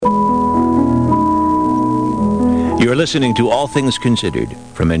You're listening to All Things Considered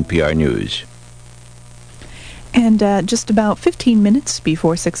from NPR News. And just about 15 minutes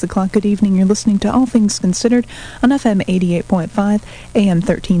before 6 o'clock, good evening. You're listening to All Things Considered on FM 88.5, AM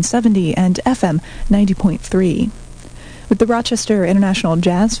 1370, and FM 90.3. With the Rochester International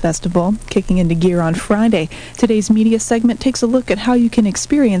Jazz Festival kicking into gear on Friday, today's media segment takes a look at how you can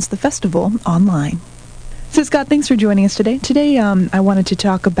experience the festival online. So, Scott, thanks for joining us today. Today, I wanted to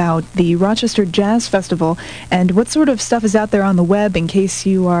talk about the Rochester Jazz Festival and what sort of stuff is out there on the web in case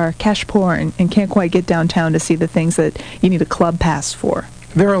you are cash poor and can't quite get downtown to see the things that you need a club pass for.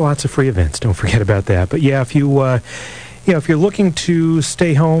 There are lots of free events, don't forget about that. But yeah, if if you're looking to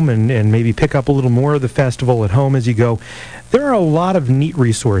stay home and maybe pick up a little more of the festival at home as you go, there are a lot of neat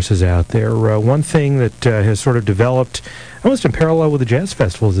resources out there. One thing that has sort of developed almost in parallel with the jazz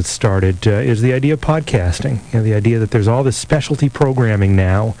festival as it started is the idea of podcasting. The idea that there's all this specialty programming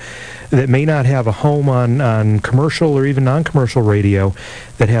now that may not have a home on commercial or even non-commercial radio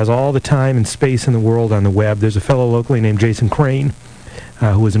that has all the time and space in the world on the web. There's a fellow locally named Jason Crane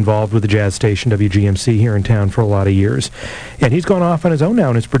who was involved with the jazz station WGMC here in town for a lot of years. And he's gone off on his own now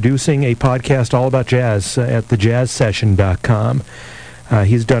and is producing a podcast all about jazz at thejazzsession.com.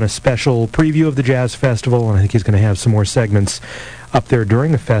 He's done a special preview of the Jazz Festival, and I think he's going to have some more segments up there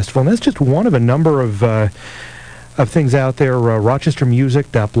during the festival. And that's just one of a number of things out there.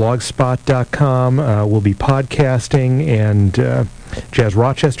 RochesterMusic.blogspot.com will be podcasting, and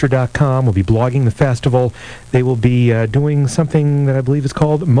JazzRochester.com will be blogging the festival. They will be doing something that I believe is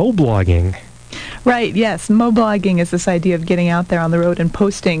called Moblogging. Right, yes. Moblogging is this idea of getting out there on the road and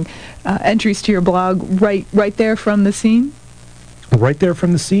posting entries to your blog right there from the scene. Right there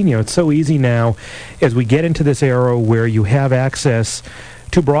from the scene. It's so easy now as we get into this era where you have access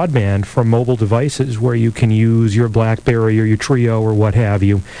to broadband from mobile devices where you can use your BlackBerry or your Trio or what have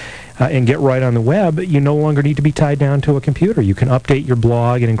you and get right on the web. You no longer need to be tied down to a computer. You can update your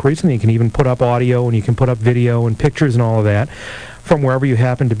blog, and increasingly you can even put up audio and you can put up video and pictures and all of that from wherever you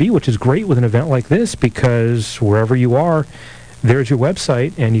happen to be, which is great with an event like this because wherever you are, there's your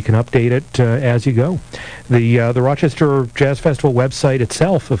website, and you can update it as you go. The Rochester Jazz Festival website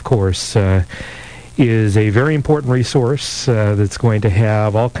itself, of course, is a very important resource that's going to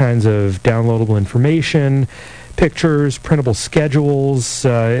have all kinds of downloadable information, pictures, printable schedules,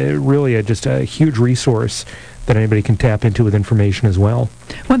 really just a huge resource that anybody can tap into with information as well.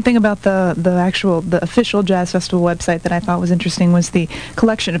 One thing about the official Jazz Festival website that I thought was interesting was the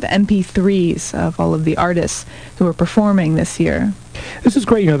collection of MP3s of all of the artists who are performing this year. This is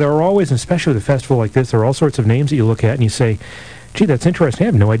great. There are always, especially with a festival like this, there are all sorts of names that you look at and you say, gee, that's interesting. I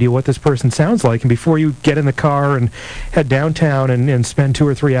have no idea what this person sounds like. And before you get in the car and head downtown and spend 2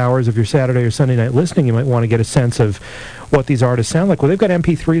 or 3 hours of your Saturday or Sunday night listening, you might want to get a sense of what these artists sound like. Well, they've got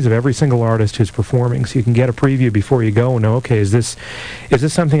MP3s of every single artist who's performing, so you can get a preview before you go and know, okay, is this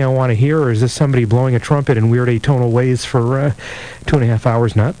something I want to hear, or is this somebody blowing a trumpet in weird atonal ways for 2.5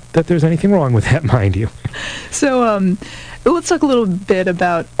 hours? Not that there's anything wrong with that, mind you. So, let's talk a little bit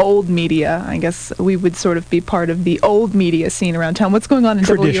about old media. I guess we would sort of be part of the old media scene around town. What's going on in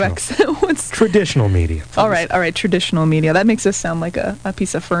WX? Traditional media. All right, traditional media. That makes us sound like a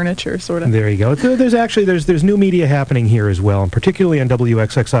piece of furniture, sort of. There you go. There's new media happening here as well, and particularly on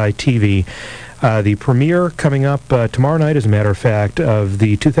WXXI TV. The premiere coming up tomorrow night, as a matter of fact, of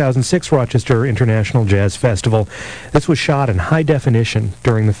the 2006 Rochester International Jazz Festival. This was shot in high definition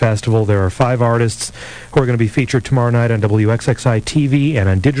during the festival. There are 5 artists who are going to be featured tomorrow night on WXXI TV and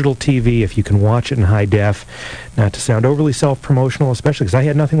on digital TV, if you can watch it in high def. Not to sound overly self-promotional, especially because I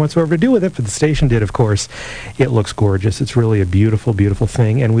had nothing whatsoever to do with it, but the station did, of course. It looks gorgeous. It's really a beautiful, beautiful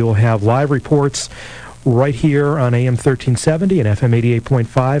thing, and we will have live reports right here on AM 1370 and FM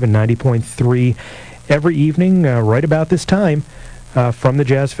 88.5 and 90.3 every evening right about this time from the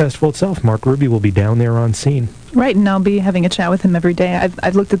Jazz Festival itself. Mark Ruby will be down there on scene. Right, and I'll be having a chat with him every day.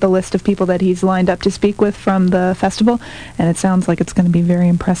 I've looked at the list of people that he's lined up to speak with from the festival, and it sounds like it's going to be very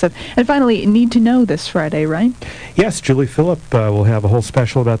impressive. And finally, Need to Know this Friday, right? Yes, Julie Phillip will have a whole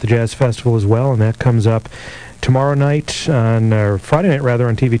special about the Jazz Festival as well, and that comes up tomorrow night on Friday night, rather,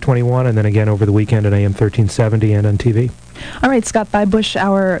 on TV 21, and then again over the weekend at AM 1370 and on TV. All right, Scott Bybush,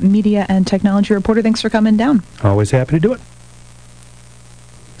 our media and technology reporter, thanks for coming down. Always happy to do it.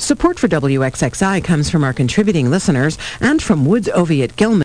 Support for WXXI comes from our contributing listeners and from Woods Oviatt Gilman.